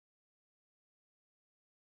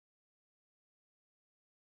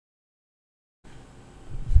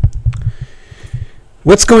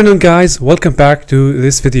What's going on, guys? Welcome back to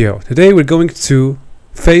this video. Today we're going to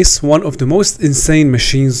face one of the most insane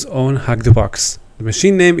machines on Hack the Box. The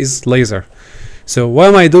machine name is Laser. So why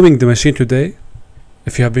am I doing the machine today?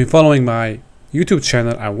 If you have been following my YouTube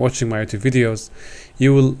channel and watching my YouTube videos,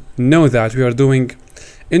 you will know that we are doing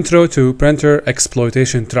intro to printer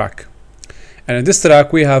exploitation track. And in this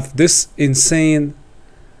track we have this insane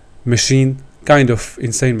machine, kind of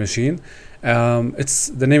insane machine.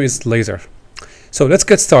 The name is Laser. So let's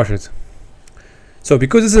get started. So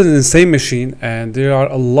because this is an insane machine and there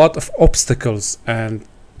are a lot of obstacles and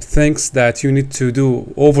things that you need to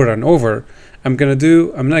do over and over, I'm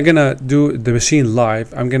not gonna do the machine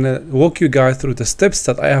live. I'm gonna walk you guys through the steps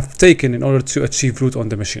that I have taken in order to achieve root on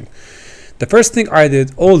the machine. The first thing I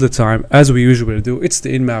did all the time, as we usually do, it's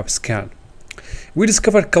the in-map scan. We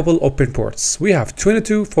discovered a couple open ports. We have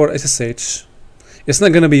 22 for SSH. It's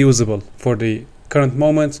not gonna be usable for the current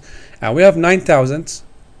moment, and we have 9000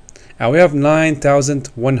 and we have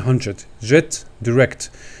 9100 JetDirect.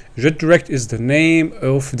 JetDirect is the name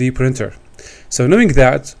of the printer. So knowing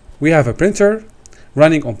that we have a printer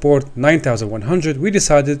running on port 9100, we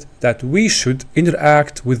decided that we should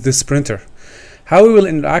interact with this printer. How we will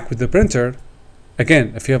interact with the printer,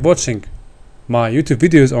 again, if you are watching my YouTube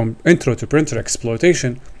videos on intro to printer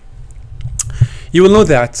exploitation, you will know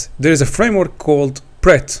that there is a framework called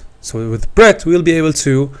pret. So with pret, we'll be able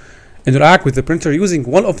to interact with the printer using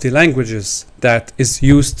one of the languages that is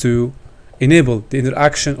used to enable the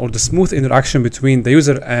interaction or the smooth interaction between the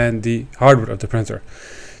user and the hardware of the printer.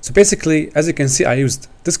 So basically, as you can see, I used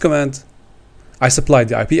this command. I supplied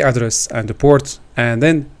the IP address and the port, and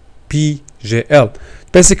then PGL.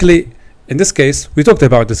 Basically, in this case, we talked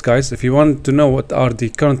about this, guys. If you want to know what are the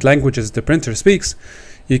current languages the printer speaks,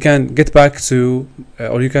 you can get back to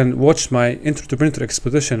or you can watch my intro to printer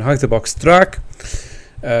exploitation Hack the Box track.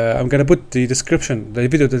 I'm gonna put the description, the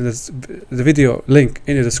video link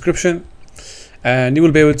in the description, and you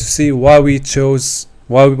will be able to see why we chose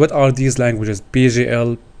what are these languages: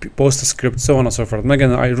 PGL, PostScript, so on and so forth. I'm not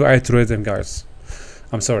gonna reiterate them, guys.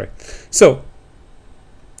 I'm sorry. So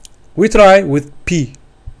we try with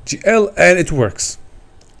PGL and it works.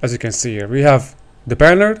 As you can see here, we have the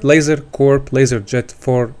banner, Laser, Corp, Laser Jet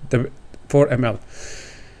for ML.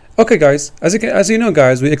 Okay, guys, as you know,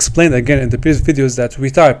 guys, we explained again in the previous videos that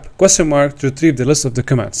we type question mark to retrieve the list of the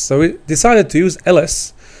commands. So we decided to use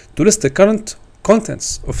ls to list the current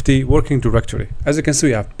contents of the working directory. As you can see,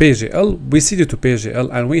 we have PGL, we cd to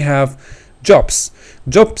PGL, and we have jobs.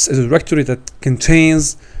 Jobs is a directory that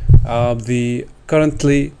contains the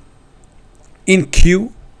currently in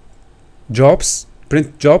queue jobs,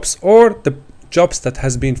 print jobs, or the jobs that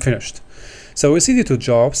has been finished. So we cd to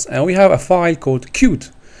jobs, and we have a file called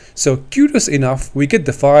queued. So queued is enough. We get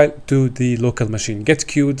the file to the local machine, get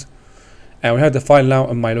queued, and we have the file now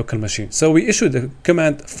on my local machine. So we issue the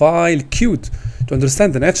command file queued to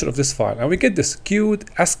understand the nature of this file, and we get this queued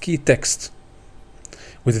ASCII text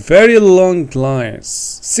with very long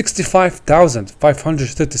lines,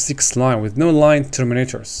 65,536 lines with no line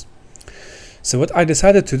terminators. So what I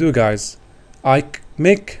decided to do, guys, I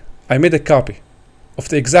made a copy of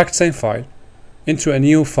the exact same file into a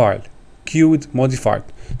new file, queued modified.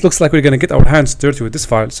 It looks like we're gonna get our hands dirty with this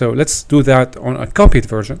file, so let's do that on a copied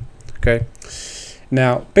version. Okay,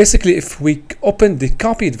 now basically if we open the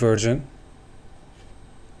copied version,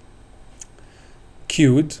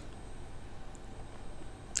 queued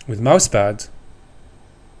with mousepad,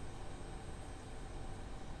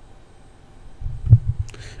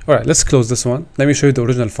 alright, let's close this one. Let me show you the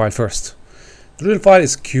original file first. The original file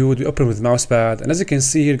is queued, we open with mousepad, and as you can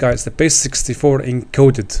see here, guys, the base64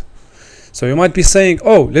 encoded. So you might be saying,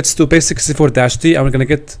 oh, let's do base64-d and we're gonna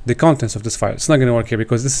get the contents of this file. It's not gonna work here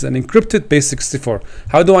because this is an encrypted base64.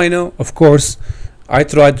 How do I know? Of course, I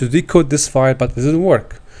tried to decode this file, but it didn't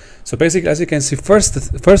work. So basically, as you can see, first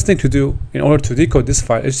thing to do in order to decode this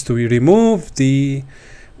file is to remove the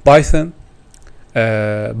Python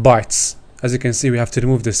bytes. As you can see, we have to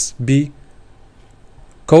remove this B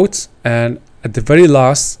quote, and at the very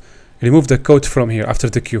last, remove the quote from here after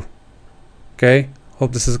the Q. Okay,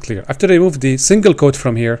 hope this is clear. After I remove the single quote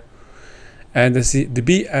from here, and the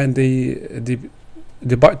B and the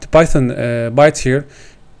Python byte here,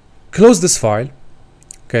 close this file,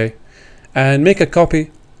 okay, and make a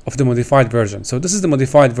copy of the modified version. So this is the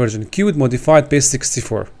modified version, queued modified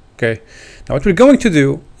base64. Okay, now what we're going to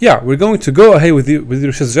do, we're going to go ahead with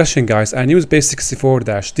your suggestion, guys, and use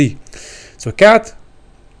base64-d. So cat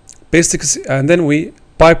base6, and then we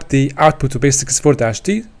pipe the output to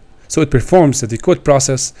base64-d, so it performs the decode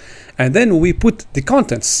process, and then we put the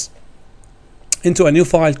contents into a new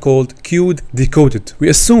file called queued decoded. We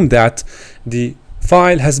assume that the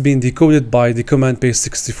file has been decoded by the command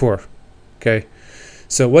base64. Okay,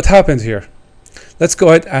 so what happened here? Let's go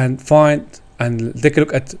ahead and find and take a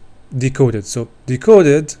look at decoded. So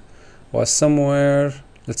decoded was somewhere.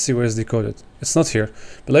 Let's see where is decoded. It's not here,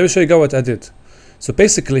 but let me show you what I did. So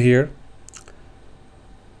basically here,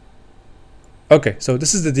 okay, so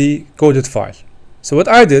this is the decoded file. So what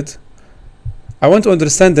I did, I want to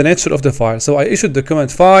understand the nature of the file, so I issued the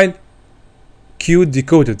command file queued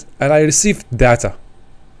decoded, and I received data.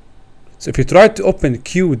 So if you try to open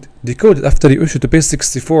queued decoded after you issue the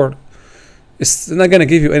base64, it's not gonna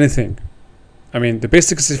give you anything. I mean, the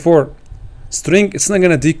base64 string, it's not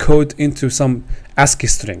gonna decode into some ASCII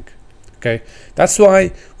string. Okay, that's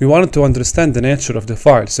why we wanted to understand the nature of the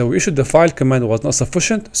file. So we issued the file command was not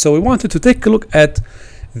sufficient, so we wanted to take a look at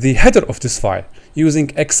the header of this file using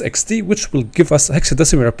xxt, which will give us a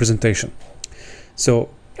hexadecimal representation. So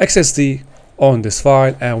xst on this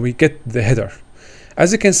file, and we get the header.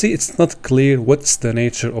 As you can see, it's not clear what's the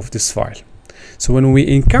nature of this file. So when we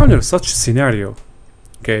encounter such a scenario,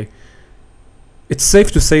 okay, it's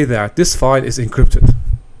safe to say that this file is encrypted.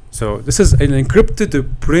 So this is an encrypted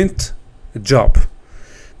print job.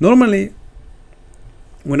 Normally,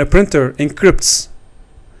 when a printer encrypts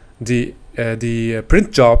the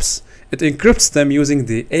print jobs, it encrypts them using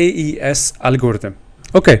the AES algorithm.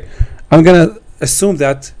 Okay, I'm gonna assume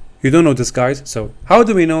that you don't know this, guys. So how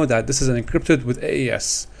do we know that this is an encrypted with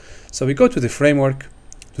AES? So we go to the framework,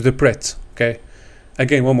 to the pret. Okay,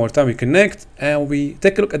 again, one more time, we connect and we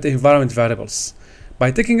take a look at the environment variables.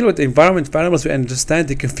 By taking a look at the environment variables, we understand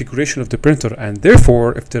the configuration of the printer, and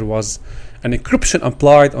therefore if there was an encryption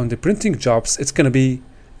applied on the printing jobs, it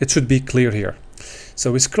should be clear here.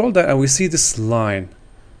 So we scroll down and we see this line,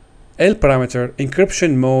 L parameter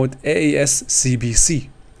encryption mode AES-CBC.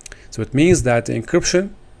 So it means that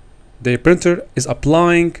the printer is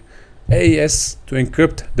applying AES to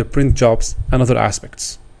encrypt the print jobs and other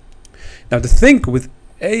aspects. Now the thing with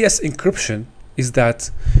AES encryption is that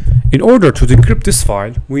in order to decrypt this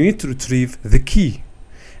file, we need to retrieve the key.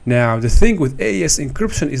 Now the thing with AES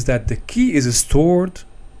encryption is that the key is stored,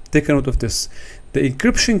 take a note of this, the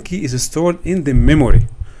encryption key is stored in the memory.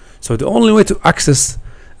 So the only way to access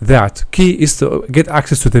that key is to get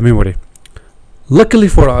access to the memory. Luckily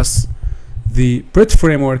for us, the pret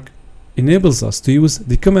framework enables us to use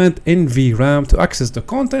the command nvram to access the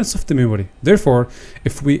contents of the memory. Therefore,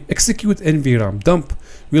 if we execute nvram dump,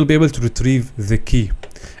 we'll be able to retrieve the key.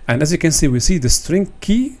 And as you can see, we see the string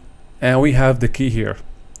key and we have the key here.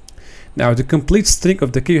 Now the complete string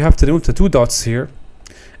of the key, you have to remove the two dots here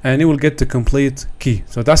and you will get the complete key.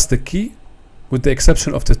 So that's the key with the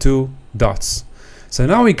exception of the two dots. So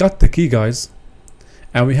now we got the key, guys,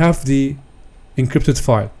 and we have the encrypted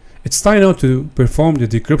file. It's time now to perform the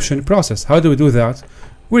decryption process. How do we do that?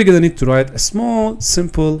 We're gonna need to write a small,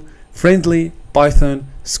 simple, friendly Python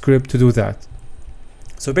script to do that.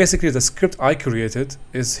 So basically the script I created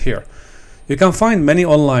is here. You can find many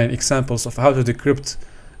online examples of how to decrypt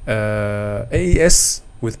AES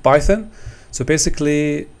with Python. So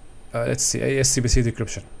basically, let's see, AES-CBC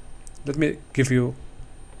decryption. Let me give you.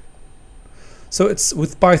 So it's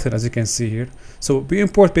with Python, as you can see here. So we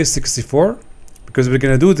import base64 because we're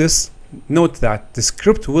gonna do this. Note that the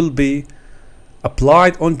script will be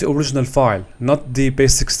applied on the original file, not the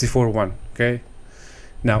base64 one. Okay.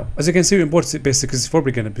 Now, as you can see, we import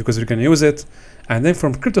base64 because we're gonna use it, and then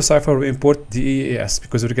from CryptoCypher we import the AES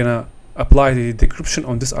because we're gonna apply the decryption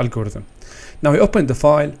on this algorithm. Now we open the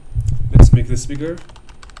file. Let's make this bigger.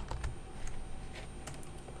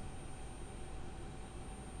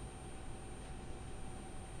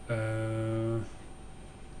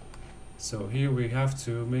 So here we have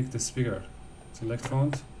to make this bigger. Select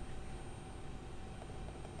font.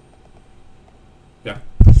 Yeah.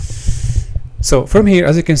 So from here,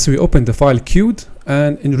 as you can see, we open the file queued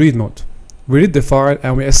and in read mode. We read the file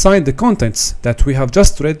and we assign the contents that we have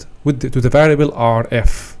just read to the variable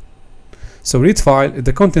rf. So read file,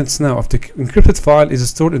 the contents now of the encrypted file is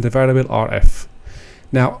stored in the variable rf.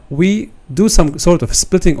 Now we do some sort of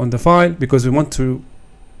splitting on the file because we want to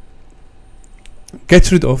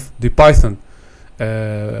get rid of the Python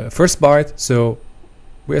first byte. So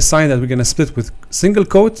we assign that we're going to split with single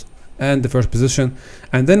quote and the first position,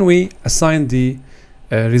 and then we assign the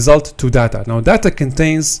result to data. Now data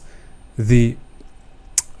contains the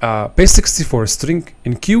base64 string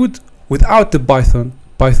enqueued without the Python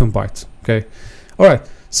byte. Okay, all right.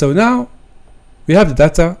 So now we have the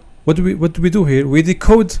data. What do we do here? We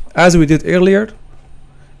decode as we did earlier.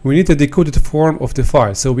 We need a decoded form of the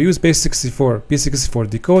file. So we use base64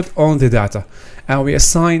 decode on the data, and we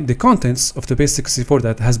assign the contents of the base64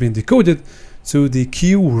 that has been decoded to the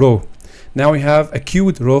queue row. Now we have a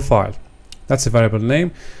queued raw file. That's a variable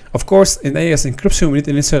name. Of course, in AES encryption, we need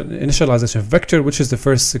initialization vector, which is the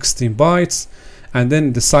first 16 bytes, and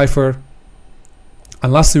then the cipher.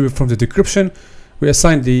 And lastly, from the decryption, we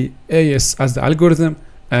assign the AES as the algorithm,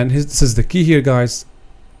 and this is the key here, guys.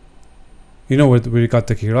 You know where we got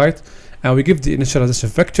the key, right? And we give the initialization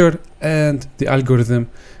vector and the algorithm.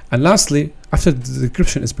 And lastly, after the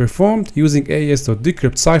decryption is performed using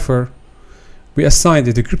AES.decrypt cipher, we assign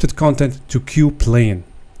the decrypted content to queue plane.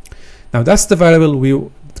 Now that's the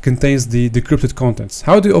variable contains the decrypted contents.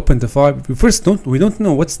 How do you open the file? We don't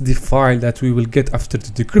know what's the file that we will get after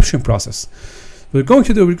the decryption process. We're going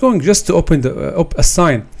just to open the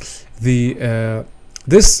assign the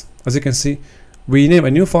this, as you can see, we name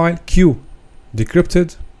a new file queue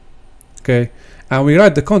decrypted, okay, and we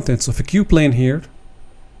write the contents of a queue plane here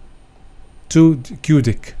to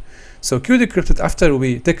qdec. So qdecrypted, after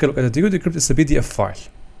we take a look at the qdecrypted, is a PDF file.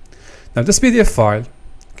 Now this PDF file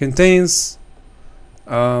contains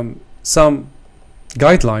some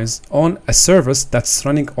guidelines on a service that's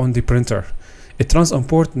running on the printer. It runs on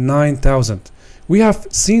port 9000. We have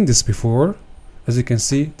seen this before. As you can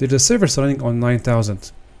see, there's a service running on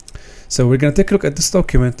 9000. So we're going to take a look at this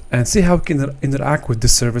document and see how we can interact with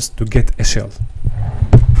this service to get a shell.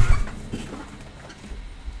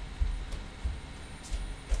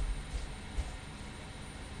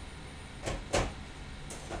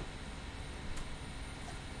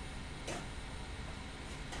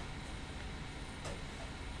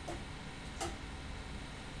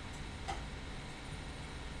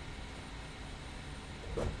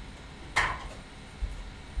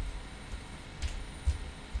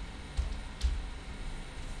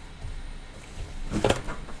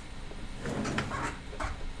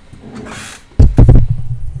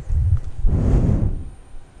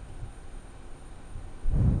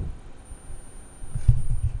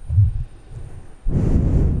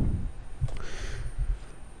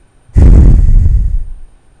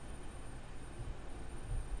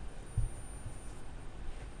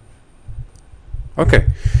 Okay,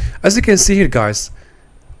 as you can see here, guys,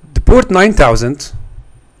 the port 9000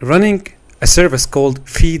 running a service called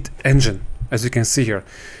feed engine. As you can see here,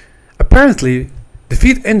 apparently the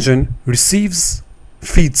feed engine receives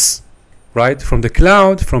feeds, right, from the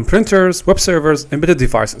cloud, from printers, web servers, embedded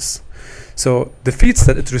devices. So the feeds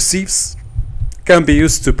that it receives can be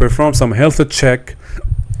used to perform some health check,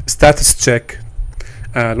 status check,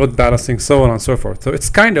 load balancing, so on and so forth. So it's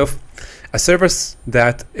kind of a service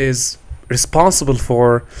that is responsible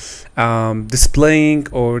for displaying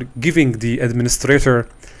or giving the administrator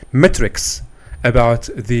metrics about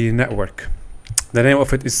the network. The name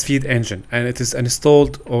of it is feed engine, and it is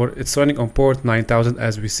installed, or it's running on port 9000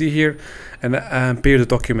 as we see here, and period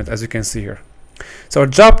document as you can see here. So our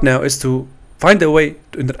job now is to find a way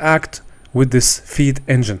to interact with this feed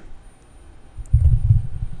engine.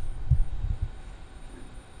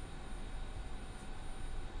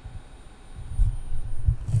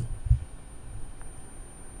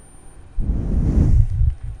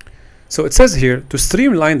 So it says here, to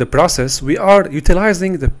streamline the process, we are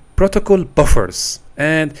utilizing the protocol buffers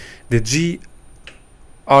and the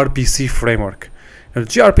grpc framework. Now, the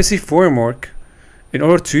grpc framework, in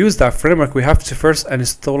order to use that framework, we have to first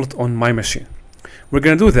install it on my machine. We're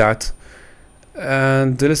going to do that,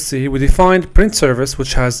 and let's see, we defined print service,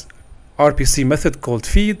 which has RPC method called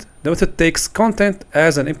feed. The method takes content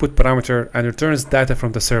as an input parameter and returns data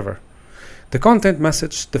from the server. The content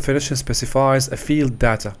message definition specifies a field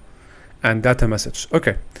data and data message.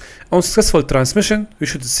 Okay, on successful transmission, we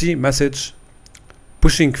should see message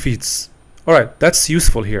pushing feeds. All right, that's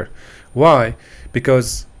useful here. Why?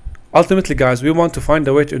 Because ultimately, guys, we want to find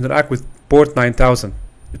a way to interact with port 9000.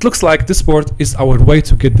 It looks like this port is our way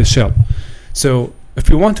to get the shell. So if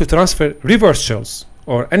we want to transfer reverse shells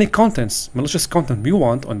or any contents, malicious content we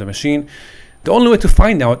want on the machine, the only way to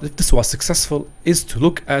find out if this was successful is to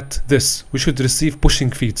look at this. We should receive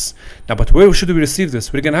pushing feeds. Now, but where should we receive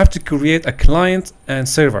this? We're going to have to create a client and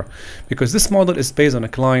server, because this model is based on a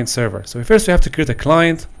client server. So first we have to create a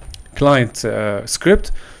client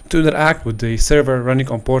script to interact with the server running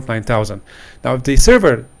on port 9000. Now, if the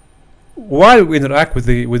server, while we interact with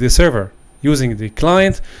the server using the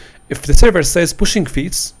client, if the server says pushing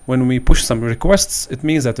feeds, when we push some requests, it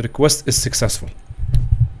means that the request is successful.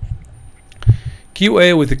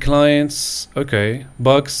 QA with the clients, okay,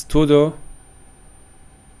 bugs, todo.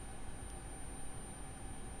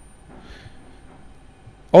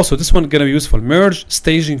 Also, this one is gonna be useful. Merge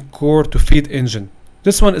staging core to feed engine.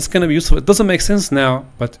 This one is gonna be useful. It doesn't make sense now,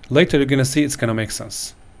 but later you're gonna see it's gonna make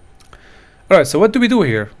sense. All right, so what do we do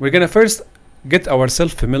here? We're gonna first get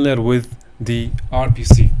ourselves familiar with the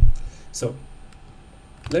RPC. So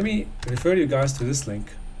let me refer you guys to this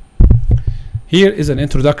link. Here is an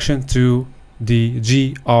introduction to the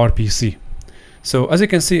grpc. So as you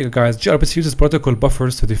can see, guys, grpc uses protocol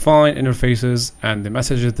buffers to define interfaces and the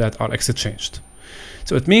messages that are exchanged.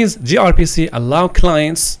 So it means grpc allow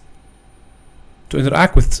clients to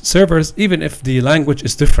interact with servers even if the language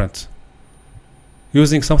is different,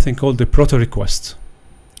 using something called the proto request.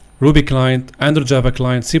 Ruby client, Android Java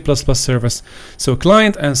client, C++ service. So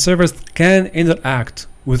client and servers can interact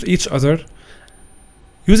with each other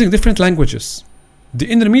using different languages. The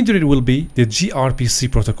intermediary will be the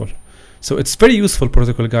grpc protocol. So it's very useful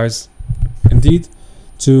protocol, guys, indeed,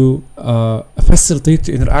 to facilitate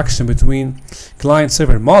the interaction between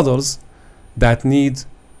client-server models that need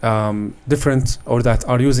different, or that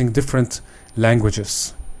are using different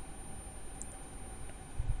languages.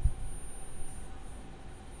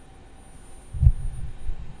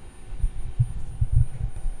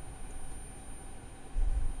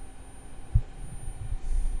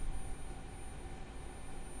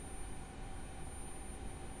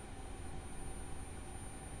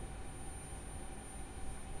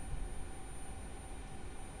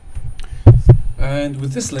 And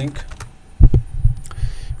with this link,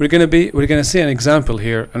 we're gonna see an example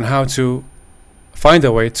here on how to find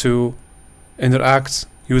a way to interact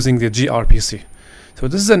using the grpc. So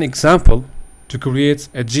this is an example to create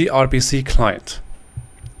a grpc client.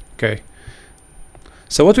 Okay.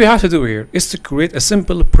 So what we have to do here is to create a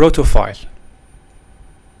simple proto file.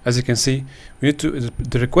 As you can see, we need to,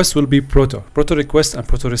 the request will be proto request and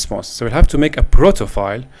proto response. So we'll have to make a proto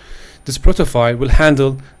file. This proto file will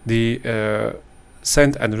handle the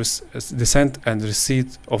send and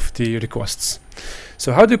receipt of the requests.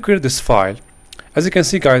 So how do you create this file? As you can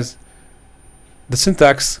see, guys, the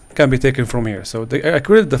syntax can be taken from here. So I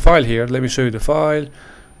created the file here. Let me show you the file.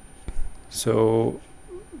 So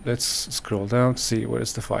let's scroll down to see where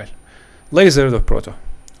is the file. Laser.proto.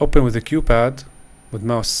 Open with the QPad, with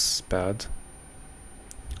mouse pad.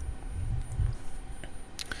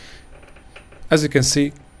 As you can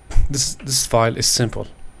see, this file is simple.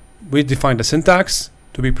 We define the syntax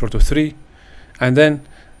to be proto3, and then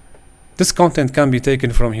this content can be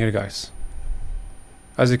taken from here, guys.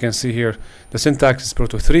 As you can see here, the syntax is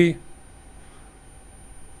proto3,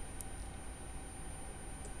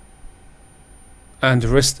 and the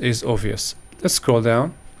rest is obvious. Let's scroll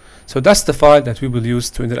down. So that's the file that we will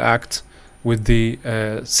use to interact with the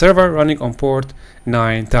server running on port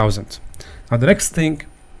 9000. Now the next thing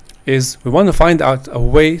is we want to find out a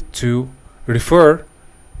way to refer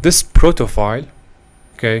this proto file,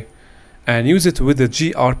 okay, and use it with the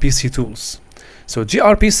grpc tools. So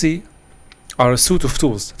grpc are a suite of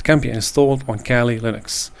tools that can be installed on Kali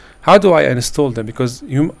Linux. How do I install them? Because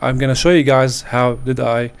I'm going to show you guys how did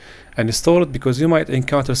I install it, because you might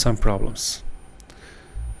encounter some problems.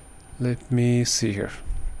 Let me see here.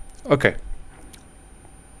 Okay,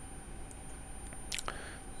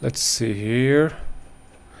 let's see here.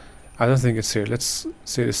 I don't think it's here. Let's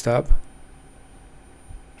see this tab.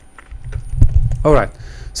 Alright,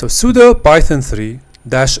 so sudo python3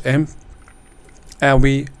 -m, and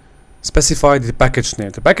we specify the package name.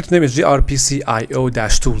 The package name is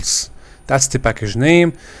grpc-io-tools. That's the package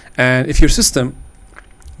name. And if your system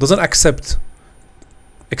doesn't accept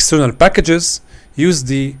external packages, use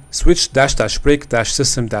the switch --break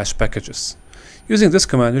 -system -packages. Using this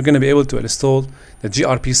command, you're going to be able to install the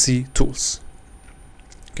grpc tools.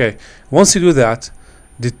 Okay, once you do that,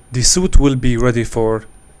 the suite will be ready for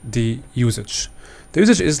the usage. The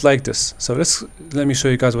usage is like this. So let me show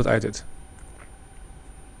you guys what I did.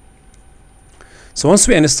 So once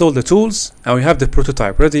we install the tools and we have the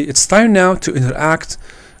prototype ready, it's time now to interact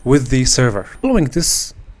with the server. Following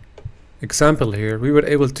this example here, we were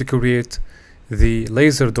able to create the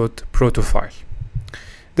laser.proto file.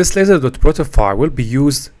 This laser.proto file will be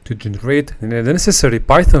used to generate the necessary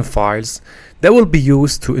Python files that will be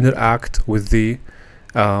used to interact with the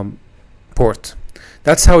port.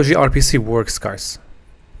 That's how grpc works, guys.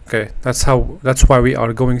 Okay, that's why we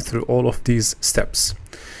are going through all of these steps.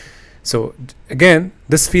 So again,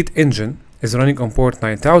 this feed engine is running on port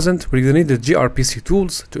 9000. We're going to need the grpc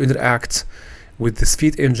tools to interact with this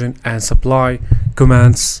feed engine and supply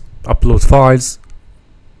commands, upload files.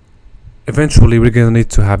 Eventually, we're going to need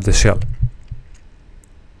to have the shell.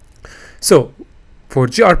 So for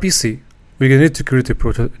grpc, we're going to need to create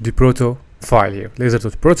the proto file here,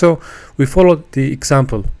 laser.proto. We followed the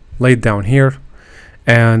example laid down here,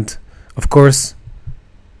 and of course,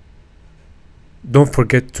 don't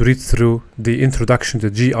forget to read through the introduction to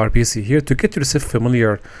grpc here to get yourself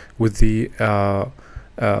familiar with the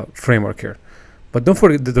framework here. But don't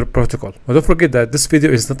forget the protocol. But don't forget that this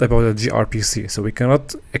video is not about a grpc, so we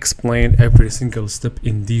cannot explain every single step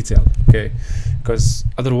in detail, okay? Because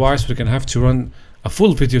otherwise we're gonna have to run a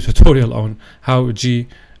full video tutorial on how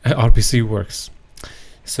grpc works.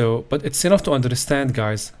 So, but it's enough to understand,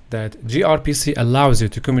 guys, that grpc allows you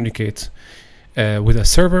to communicate with a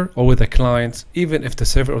server or with a client, even if the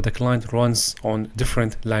server or the client runs on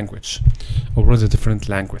different language or runs a different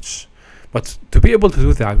language. But to be able to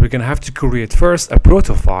do that, we're going to have to create first a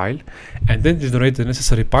proto file and then generate the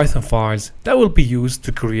necessary Python files that will be used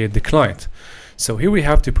to create the client. So here we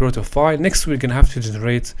have the proto file. Next, we're going to have to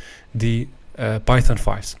generate the Python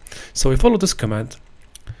files. So we follow this command.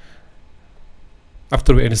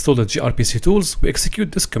 After we install the grpc tools, we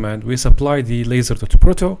execute this command. We supply the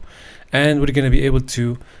laser.proto, and we're going to be able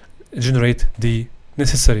to generate the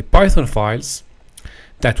necessary Python files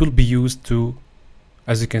that will be used to,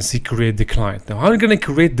 as you can see, create the client. Now, how are we going to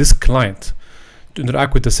create this client to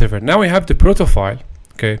interact with the server? Now we have the proto file,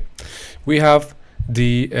 okay? We have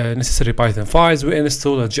the necessary Python files. We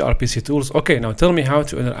install the grpc tools. Okay, now tell me how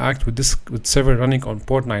to interact with this server running on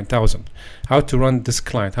port 9000. How to run this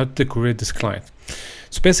client? How to create this client?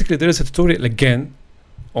 So basically, there is a tutorial again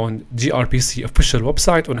on grpc official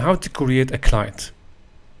website on how to create a client.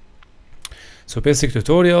 So basic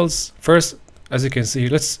tutorials. First, as you can see,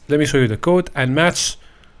 let me show you the code and match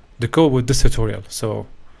the code with this tutorial. So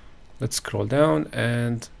let's scroll down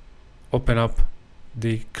and open up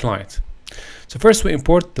the client. So first we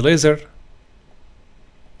import the laser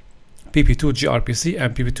pp2 grpc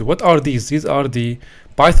and pp2. What are these? These are the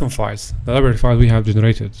Python files, the library files we have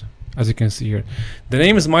generated. As you can see here, the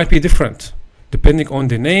names might be different depending on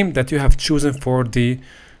the name that you have chosen for the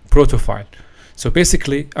proto file. So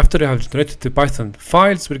basically, after you have generated the Python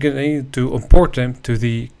files, we're going to need to import them to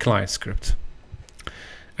the client script.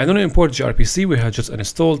 And when we import grpc, we have just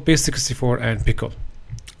installed base64 and pickle.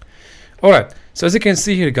 Alright, so as you can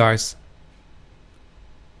see here, guys,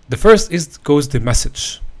 the first goes the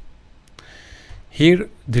message. Here,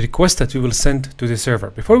 the request that we will send to the server.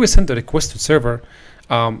 Before we send the request to server,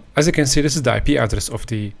 as you can see, this is the IP address of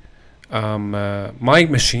the my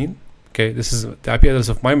machine. Okay, this is the IP address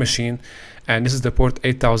of my machine, and this is the port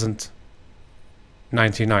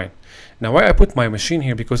 8099. Now, why I put my machine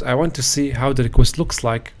here? Because I want to see how the request looks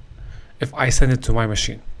like if I send it to my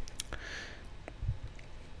machine.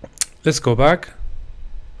 Let's go back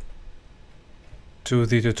to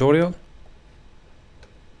the tutorial.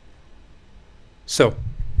 So,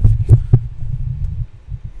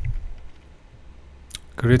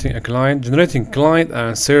 creating a client, generating client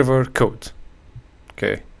and server code.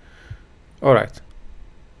 Okay, all right.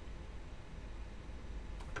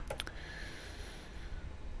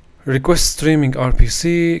 Request streaming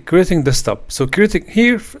RPC, creating desktop. So creating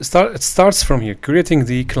here, it starts from here, creating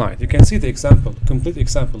the client. You can see the example, complete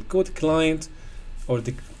example code client, or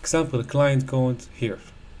the example client code here.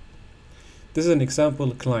 This is an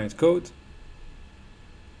example client code.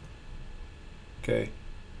 Okay.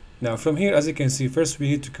 Now from here, as you can see, first we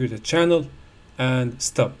need to create a channel and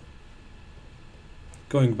stub.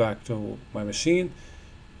 Going back to my machine,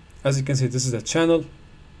 as you can see, this is the channel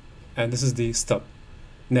and this is the stub.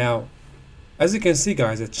 Now, as you can see,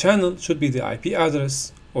 guys, the channel should be the IP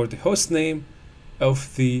address or the host name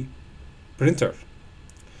of the printer.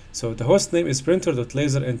 So the host name is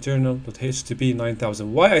printer.laserinternal.htp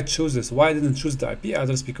 9000. Why I chose this? Why I didn't choose the IP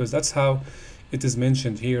address? Because that's how it is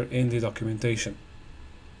mentioned here in the documentation.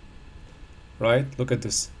 Right? Look at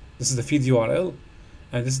this. This is the feed URL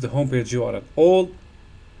and this is the homepage URL. All,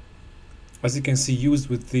 as you can see, used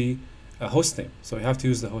with the host name. So you have to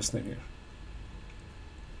use the host name here.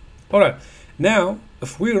 Alright, now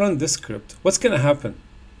if we run this script, what's gonna happen?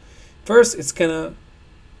 First, it's gonna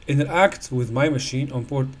interact with my machine on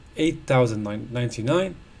port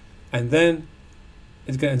 8099, and then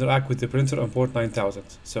it's gonna interact with the printer on port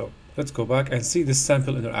 9000. So let's go back and see this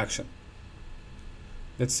sample interaction.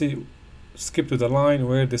 Let's see, skip to the line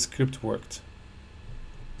where the script worked.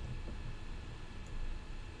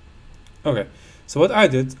 Okay, so what I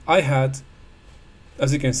did, I had,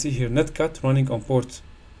 as you can see here, netcat running on port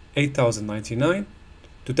 8099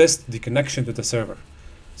 to test the connection to the server.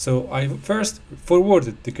 So I first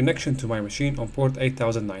forwarded the connection to my machine on port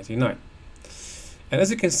 8099. And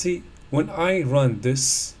as you can see, when I run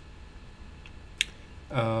this,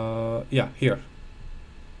 here.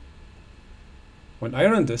 When I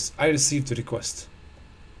run this, I received the request.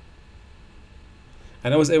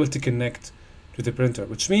 And I was able to connect to the printer,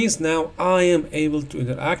 which means now I am able to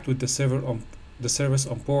interact with the server on the service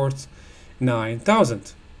on port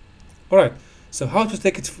 9000. All right, so how to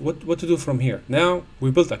take it, what to do from here? Now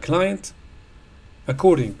we built a client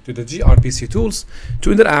according to the grpc tools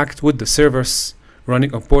to interact with the servers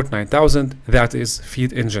running on port 9000, that is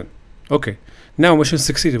feed engine. Okay, now mission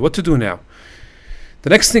succeeded. What to do now? The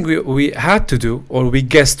next thing we had to do, or we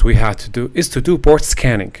guessed we had to do, is to do port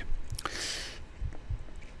scanning.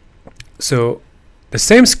 So the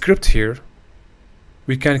same script here,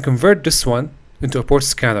 we can convert this one into a port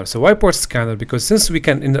scanner. So why port scanner? Because since we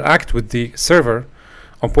can interact with the server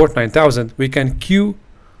on port 9000, we can queue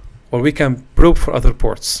or we can probe for other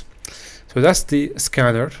ports. So that's the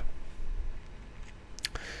scanner.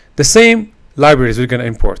 The same libraries we're going to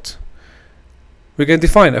import. We're going to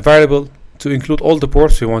define a variable to include all the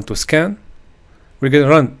ports we want to scan. We're going to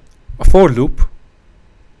run a for loop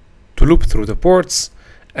to loop through the ports,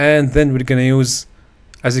 and then we're going to use,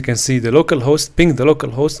 as you can see, the local host, ping the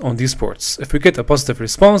local host on these ports. If we get a positive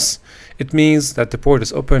response, it means that the port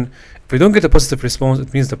is open. If we don't get a positive response,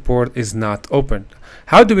 it means the port is not open.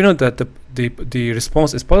 How do we know that the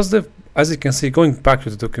response is positive? As you can see, going back to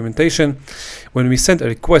the documentation, when we send a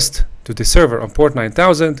request to the server on port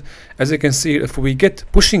 9000, as you can see, if we get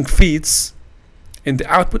pushing feeds in the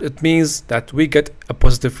output, it means that we get a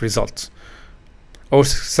positive result or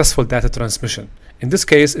successful data transmission. In this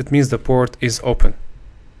case, it means the port is open.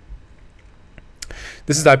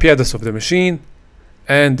 This is the IP address of the machine,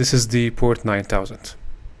 and this is the port 9000.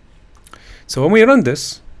 So when we run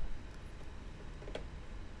this,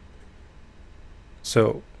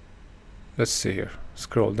 so let's see here,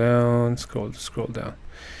 scroll down, scroll down.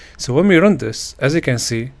 So when we run this, as you can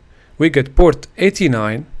see, we get port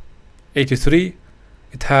 89, 83,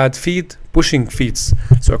 it had feed pushing feeds.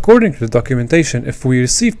 So according to the documentation, if we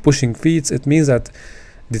receive pushing feeds, it means that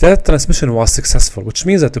the data transmission was successful, which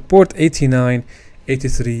means that the port 89,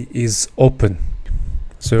 83 is open.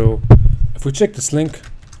 So if we check this link,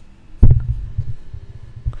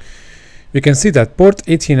 we can see that port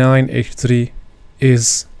 89, 83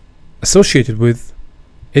 is associated with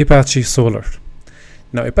Apache solr.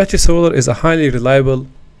 Now Apache solr is a highly reliable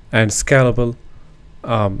and scalable,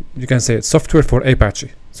 you can say, software for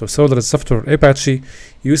Apache. So solr is software for Apache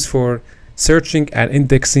used for searching and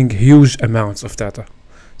indexing huge amounts of data.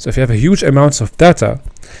 So if you have a huge amounts of data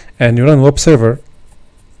and you run web server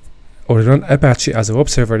or you run Apache as a web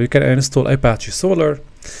server, you can install Apache solr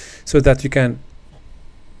so that you can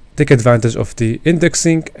take advantage of the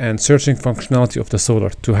indexing and searching functionality of the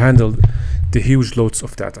solr to handle the huge loads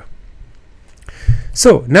of data.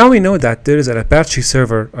 So now we know that there is an Apache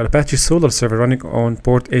server, an Apache solr server running on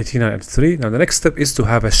port 8983. Now the next step is to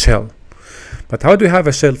have a shell. But how do we have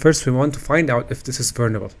a shell? First we want to find out if this is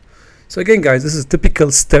vulnerable. So again guys, this is a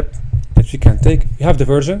typical step that you can take. You have the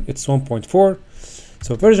version, it's 1.4.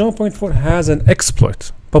 So version 1.4 has an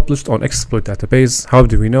exploit published on exploit database. How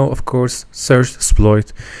do we know? Of course, search,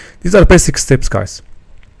 exploit. These are basic steps, guys.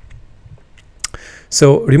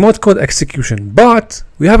 So remote code execution, but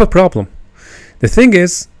we have a problem. The thing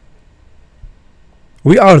is,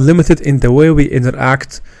 we are limited in the way we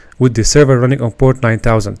interact with the server running on port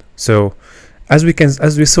 9000. So as we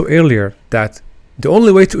saw earlier, that the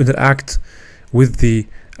only way to interact with the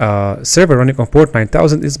server running on port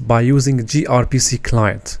 9000 is by using grpc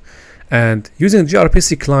client. And using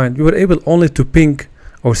grpc client, we were able only to ping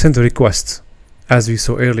or send a request, as we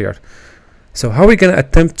saw earlier. So how are we going to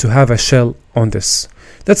attempt to have a shell on this?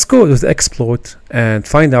 Let's go to the exploit and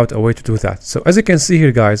find out a way to do that. So as you can see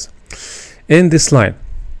here, guys, in this line,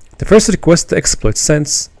 the first request the exploit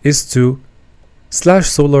sends is to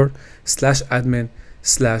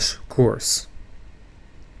 /solr/admin/course.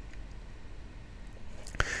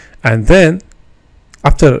 And then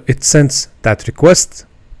after it sends that request,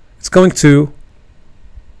 it's going to,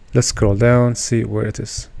 let's scroll down, see where it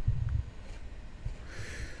is.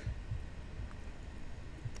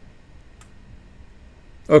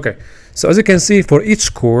 Okay, so as you can see, for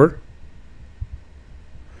each core,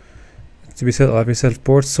 to be self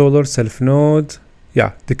port, solr, self node,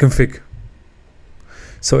 yeah, the config.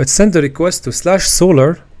 So it sent the request to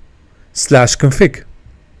 /solr/config,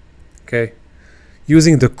 okay,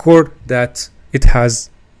 using the core that it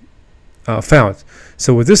has found.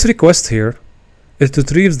 So with this request here, it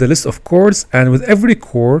retrieves the list of cores, and with every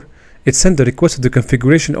core, it sends the request to the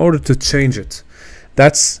configuration in order to change it.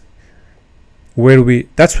 That's where we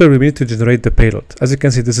need to generate the payload. As you can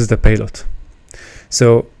see, this is the payload.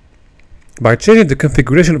 So by changing the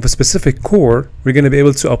configuration of a specific core, we're going to be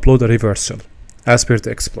able to upload a reverse shell as per the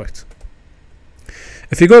exploit.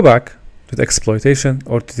 If you go back to the exploitation,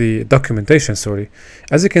 or to the documentation, sorry,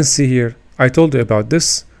 as you can see here, I told you about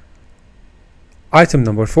this item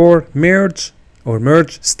number 4, merge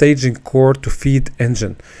staging core to feed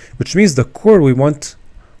engine, which means the core we want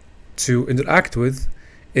to interact with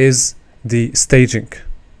is the staging.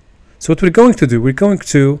 So what we're going to do, we're going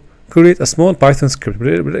to create a small Python script.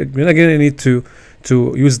 We're not going to need to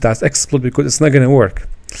use that exploit because it's not going to work,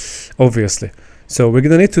 obviously. So we're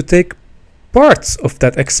going to need to take parts of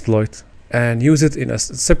that exploit and use it in a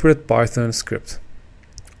separate Python script.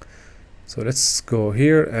 So let's go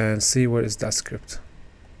here and see where is that script.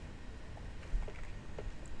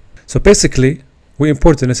 So basically, we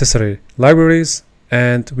import the necessary libraries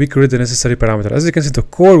and we create the necessary parameter. As you can see, the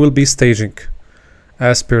core will be staging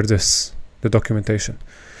as per the documentation.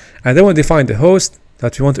 And then we define the host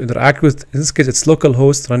that we want to interact with. In this case, it's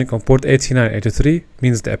localhost running on port 8983,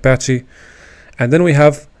 means the Apache. And then we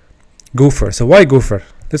have Gopher. So why Gopher?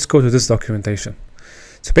 Let's go to this documentation.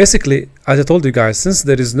 So basically, as I told you guys, since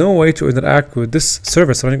there is no way to interact with this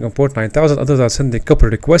service running on port 9000 other than sending couple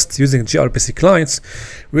requests using grpc clients,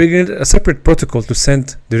 we need a separate protocol to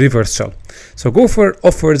send the reverse shell. So Gopher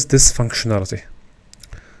offers this functionality,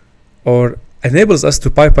 or enables us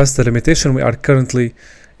to bypass the limitation we are currently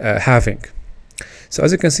having. So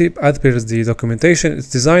as you can see, as per the documentation,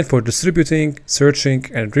 it's designed for distributing, searching,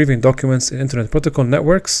 and retrieving documents in Internet Protocol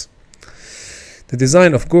networks. The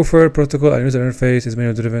design of Gopher protocol and user interface is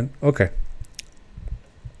manual driven. Okay.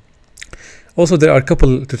 Also, there are a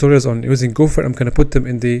couple tutorials on using Gopher. I'm going to put them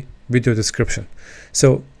in the video description.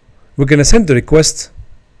 So we're going to send the request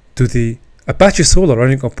to the Apache Solr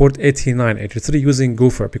running on port 8983 using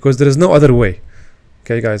Gopher because there is no other way.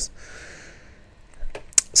 Okay, guys.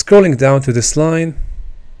 Scrolling down to this line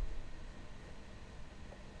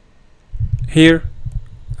here,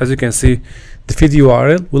 as you can see, the feed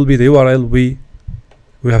URL will be the URL we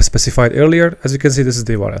have specified earlier. As you can see, this is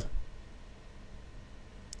the URL.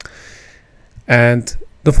 And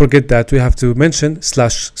don't forget that we have to mention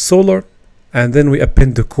 /solr and then we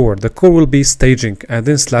append the core. The core will be staging and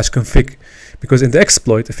then /config, because in the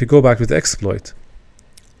exploit, if you go back to the exploit,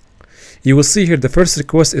 you will see here the first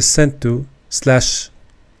request is sent to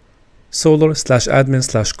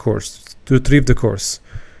 /solr/admin/course to retrieve the course.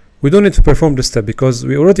 We don't need to perform this step because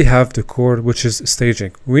we already have the core, which is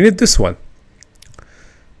staging. We need this one.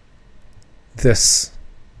 This.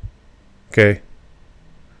 Okay.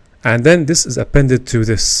 And then this is appended to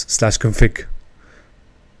this /config.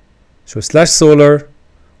 So /solr,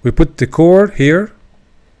 we put the core here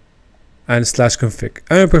and /config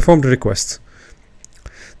and we perform the request.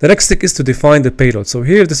 The next step is to define the payload. So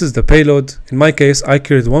here, this is the payload. In my case, I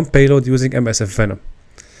created one payload using MSF Venom.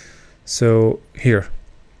 So here,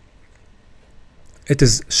 it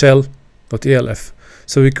is shell.elf.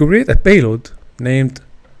 So we create a payload named,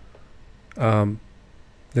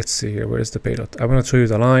 let's see here, where is the payload? I'm going to show you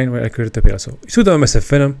the line where I created the payload. So sudo MSF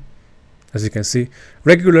Venom, as you can see,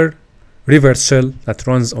 regular reverse shell that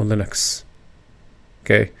runs on Linux.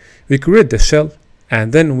 Okay, we create the shell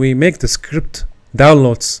and then we make the script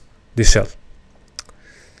downloads the shell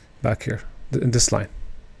back here in this line.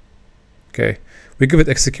 Okay, we give it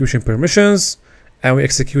execution permissions and we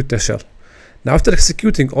execute the shell. Now after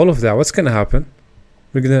executing all of that, what's gonna happen?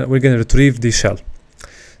 We're gonna retrieve the shell.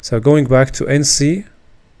 So going back to NC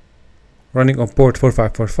running on port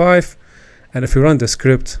 4545, and if we run the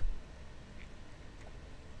script,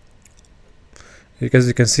 because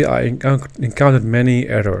you can see I encountered many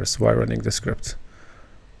errors while running the script.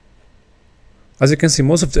 As you can see,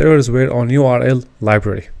 most of the errors were on URL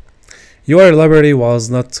library. URL library was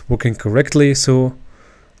not working correctly, so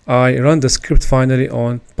I run the script finally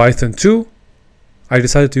on Python 2. I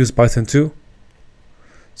decided to use Python 2.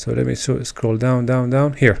 So let me scroll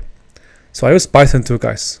down here. So I use Python 2,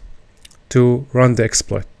 guys, to run the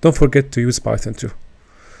exploit. Don't forget to use Python 2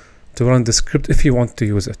 to run the script if you want to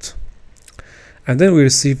use it. And then we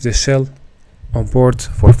receive the shell on port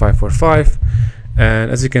 4545. And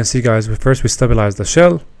as you can see, guys, first we stabilize the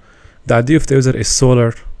shell. The ID of the user is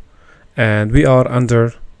solr, and we are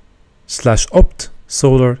under /opt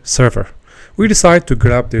solr server. We decide to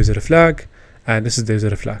grab the user flag, and this is the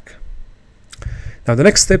user flag. Now the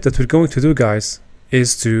next step that we're going to do, guys,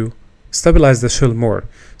 is to stabilize the shell more.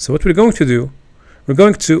 So what we're going to do, we're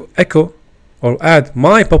going to echo or add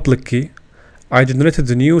my public key. I generated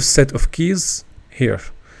the new set of keys here.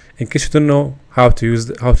 In case you don't know how to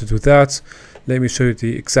do that, let me show you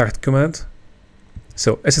the exact command.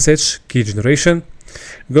 So SSH key generation.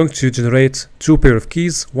 We're going to generate two pair of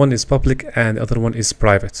keys. One is public and the other one is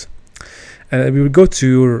private. And we will go to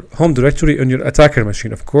your home directory on your attacker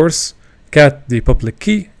machine, of course. Cat the public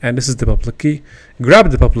key, and this is the public key.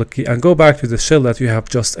 Grab the public key and go back to the shell that you have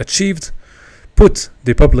just achieved. Put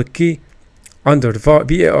the public key under var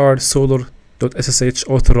solr.ssh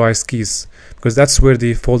authorized keys, because that's where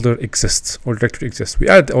the folder exists or directory exists. We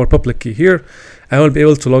add our public key here and we'll be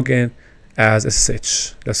able to log in as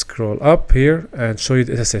SSH. Let's scroll up here and show you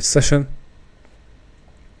the SSH session.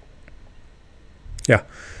 Yeah,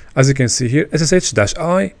 as you can see here,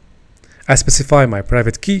 SSH-I, I specify my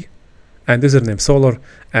private key and username solr,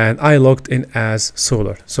 and I logged in as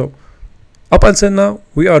solr. So up until now,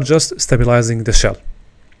 we are just stabilizing the shell.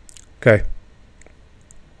 Okay.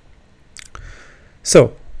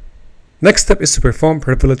 So next step is to perform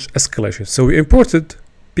privilege escalation. So we imported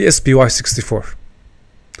pspy64.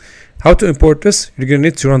 How to import this? You're going to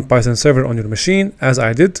need to run Python server on your machine, as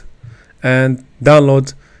I did, and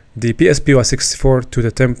download the pspy64 to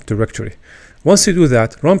the temp directory. Once you do that,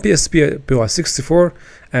 run pspy64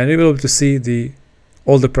 and you'll be able to see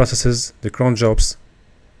all the processes, the cron jobs,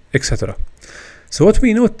 etc. So what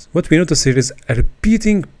we notice here is a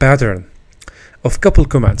repeating pattern of couple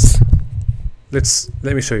commands.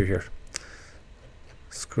 Let me show you here.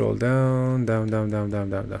 Scroll down.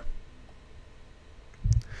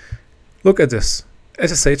 Look at this,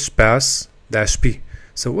 SSH pass -p.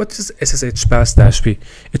 So what is SSH pass -p?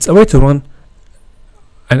 It's a way to run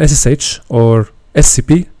an SSH or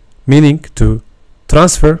SCP, meaning to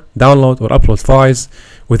transfer, download, or upload files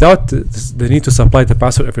without the need to supply the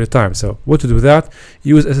password every time. So what to do with that?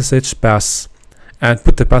 Use SSH pass and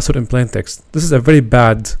put the password in plain text. This is a very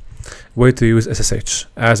bad way to use SSH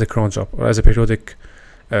as a cron job or as a periodic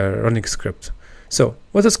running script. So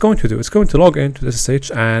what it's going to do, it's going to log into the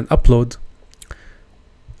SSH and upload,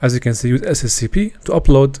 as you can see, use SSCP to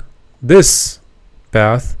upload this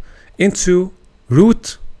path into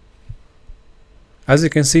root. As you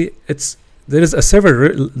can see, there is a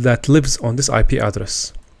server that lives on this IP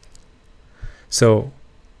address. So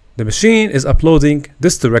the machine is uploading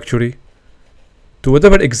this directory to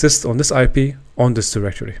whatever exists on this IP on this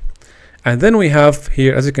directory. And then we have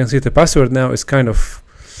here, as you can see, the password now is kind of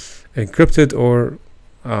encrypted or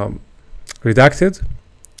redacted.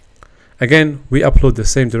 Again, we upload the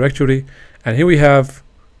same directory, and here we have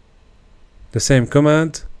the same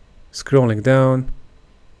command. Scrolling down,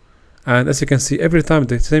 and as you can see, every time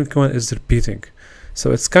the same command is repeating.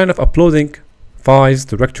 So it's kind of uploading files,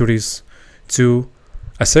 directories to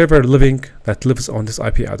a server that lives on this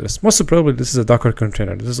IP address. Most probably this is a Docker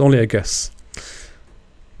container. This is only a guess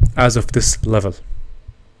as of this level.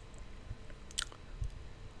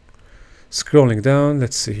 Scrolling down,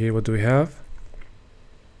 let's see here, what do we have?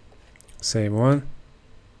 Same one.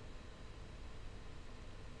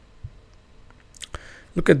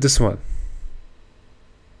 Look at this one.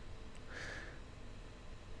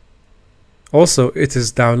 Also, it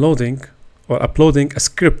is downloading or uploading a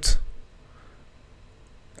script,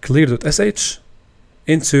 clear.sh,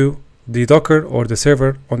 into the Docker or the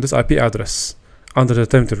server on this IP address under the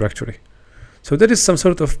temp directory. So there is some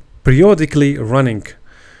sort of periodically running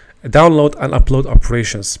download and upload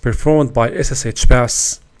operations performed by SSH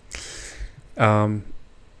pass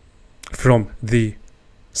from the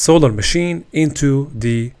solr machine into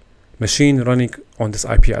the machine running on this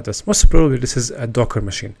IP address. Most probably this is a Docker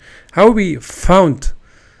machine. How we found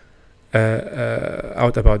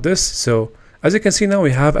out about this? So as you can see now,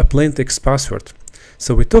 we have a plain text password.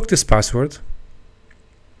 So we took this password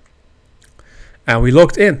and we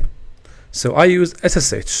logged in. So I use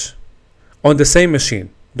SSH on the same machine.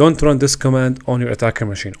 Don't run this command on your attacker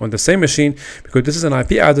machine. On the same machine, because this is an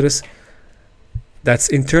IP address that's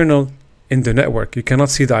internal in the network. You cannot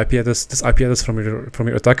see the IP address, this IP address from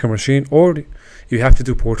your attacker machine, or you have to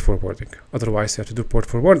do port forwarding. Otherwise, you have to do port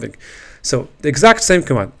forwarding. So the exact same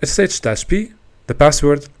command, SSH-p, the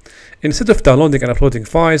password. Instead of downloading and uploading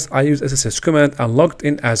files, I use SSH command and logged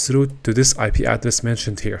in as root to this IP address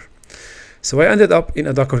mentioned here. So I ended up in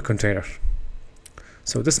a Docker container.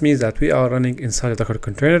 So this means that we are running inside a Docker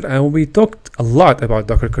container, and we talked a lot about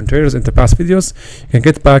Docker containers in the past videos. You can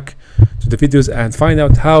get back to the videos and find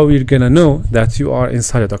out how you're gonna know that you are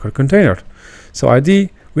inside a Docker container. So ID,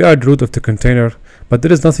 we are the root of the container, but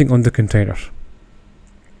there is nothing on the container.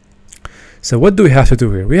 So what do we have to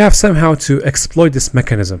do here? We have somehow to exploit this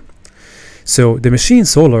mechanism. So the machine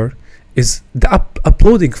solr is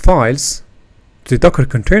uploading files to the Docker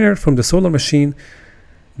container from the solr machine.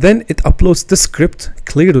 Then it uploads the script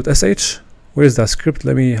clear.sh. Where is that script?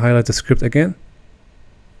 Let me highlight the script again.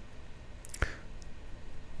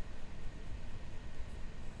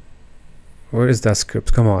 Where is that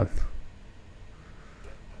script? Come on.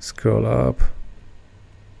 Scroll up.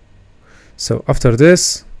 So after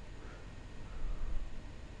this,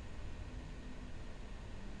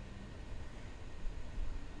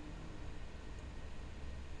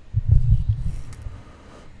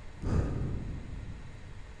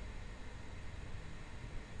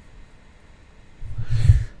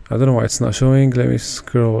 I don't know why it's not showing. Let me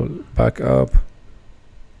scroll back up.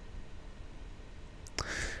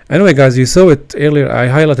 Anyway guys, you saw it earlier, I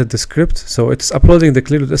highlighted the script, so it's uploading the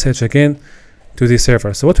clear.sh again to the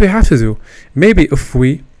server. So what we have to do, maybe if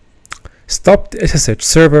we stop the SSH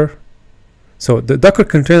server, so the Docker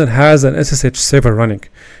container has an SSH server running.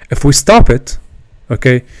 If we stop it,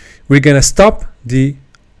 okay, we're gonna stop the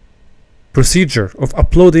procedure of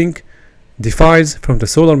uploading the files from the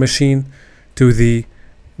Solr machine to the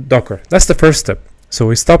Docker. That's the first step. So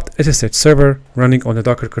we stopped SSH server running on the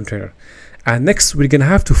Docker container. And next we're gonna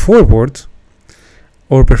have to forward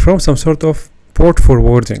or perform some sort of port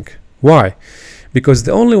forwarding. Why? Because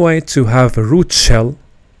the only way to have a root shell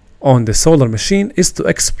on the Solr machine is to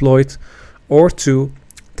exploit or to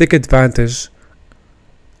take advantage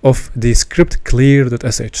of the script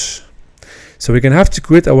clear.sh. So we're gonna have to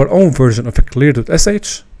create our own version of a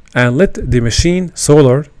clear.sh and let the machine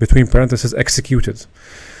solr between parentheses executed.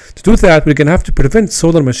 To do that, we're gonna have to prevent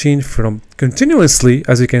Solr machine from continuously,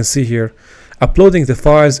 as you can see here, uploading the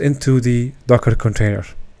files into the Docker container.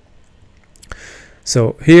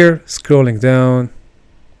 So here, scrolling down.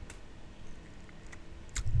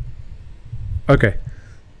 Okay.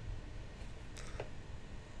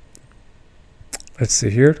 Let's see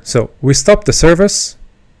here. So we stop the service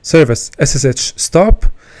SSH stop,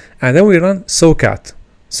 and then we run socat.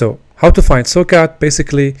 So how to find socat?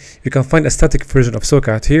 Basically, you can find a static version of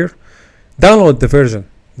socat here. Download the version.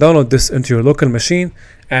 Download this into your local machine,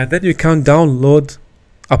 and then you can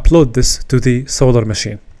upload this to the Solr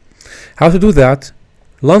machine. How to do that?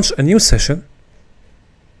 Launch a new session.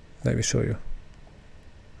 Let me show you.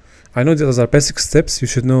 I know these are basic steps. You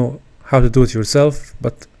should know how to do it yourself,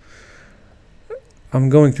 but I'm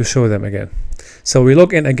going to show them again. So we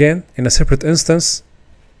log in again in a separate instance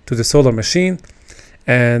to the Solr machine,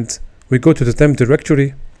 and we go to the temp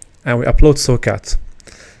directory and we upload socat.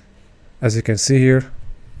 As you can see here,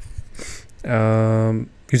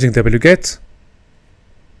 using wget.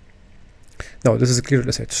 No, this is a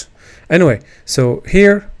clear.sh. Anyway, so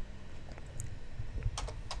here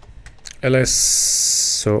ls,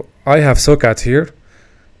 so I have socat here.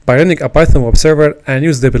 By running a Python web server and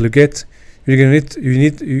use wget,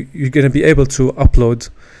 you're gonna be able to upload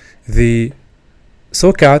the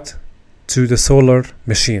socat to the Solr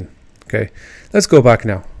machine. Okay, let's go back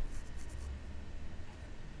now.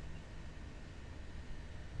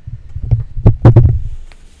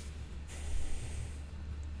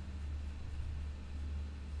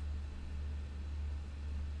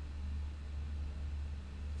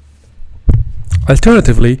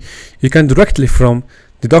 Alternatively, you can directly from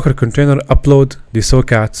the Docker container upload the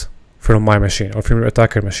socat from my machine or from your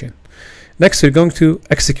attacker machine. Next, we're going to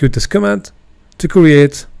execute this command to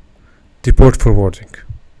create the port forwarding.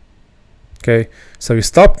 Okay, so we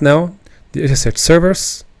stopped now the SSH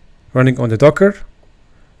servers running on the Docker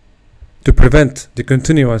to prevent the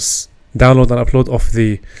continuous download and upload of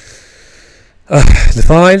the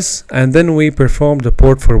files, and then we perform the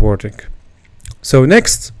port forwarding. So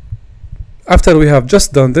next, after we have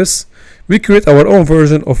just done this, we create our own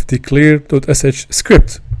version of the clear.sh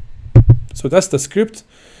script. So that's the script.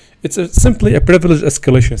 It's simply a privileged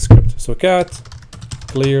escalation script. So cat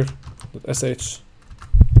clear.sh.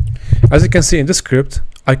 As you can see in this script,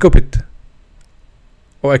 I created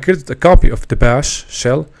a copy of the bash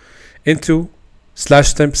shell into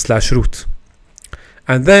 /temp/root,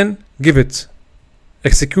 and then give it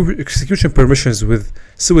execution permissions with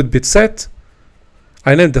sudo bit set.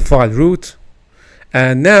 I named the file root,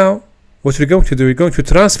 and now what we're going to do, we're going to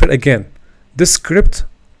transfer again this script,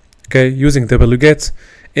 okay, using wget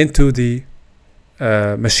into the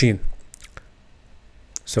machine.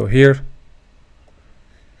 So here,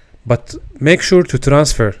 but make sure to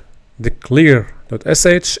transfer the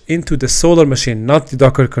clear.sh into the Solr machine, not the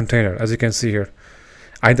Docker container. As you can see here,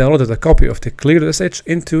 I downloaded a copy of the clear.sh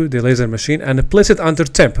into the laser machine and place it under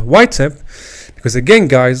temp. Why temp? Because again,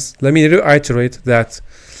 guys, let me reiterate that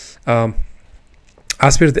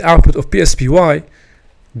as per the output of pspy,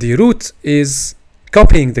 the root is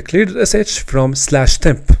copying the clear.sh from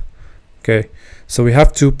 /temp. Okay, so we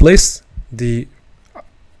have to place the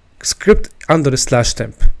script under the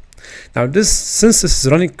 /temp. Now since this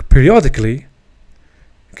is running periodically,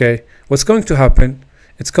 okay, what's going to happen,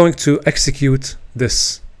 it's going to execute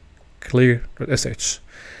this clear.sh,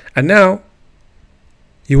 and now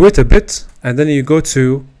you wait a bit, and then you go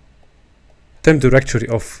to temp directory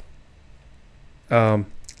of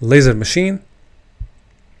laser machine.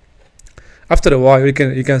 After a while, you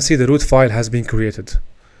can see the root file has been created.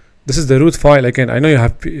 This is the root file again. I know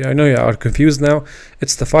you are confused now.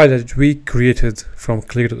 It's the file that we created from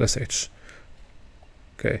clear.sh.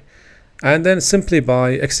 Okay, and then simply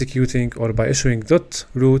by executing or by issuing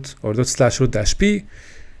 .root or ./root-p,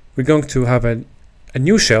 we're going to have a a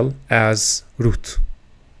new shell as root,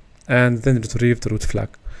 and then retrieve the root flag.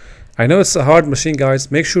 I know it's a hard machine,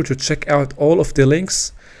 guys. Make sure to check out all of the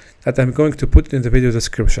links that I'm going to put in the video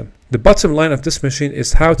description. The bottom line of this machine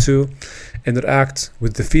is how to interact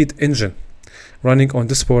with the feed engine running on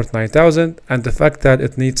this port 9000, and the fact that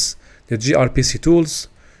it needs the grpc tools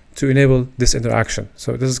to enable this interaction.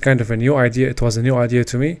 So this is kind of a new idea. It was a new idea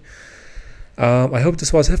to me. I hope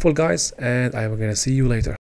this was helpful, guys, and I'm gonna see you later.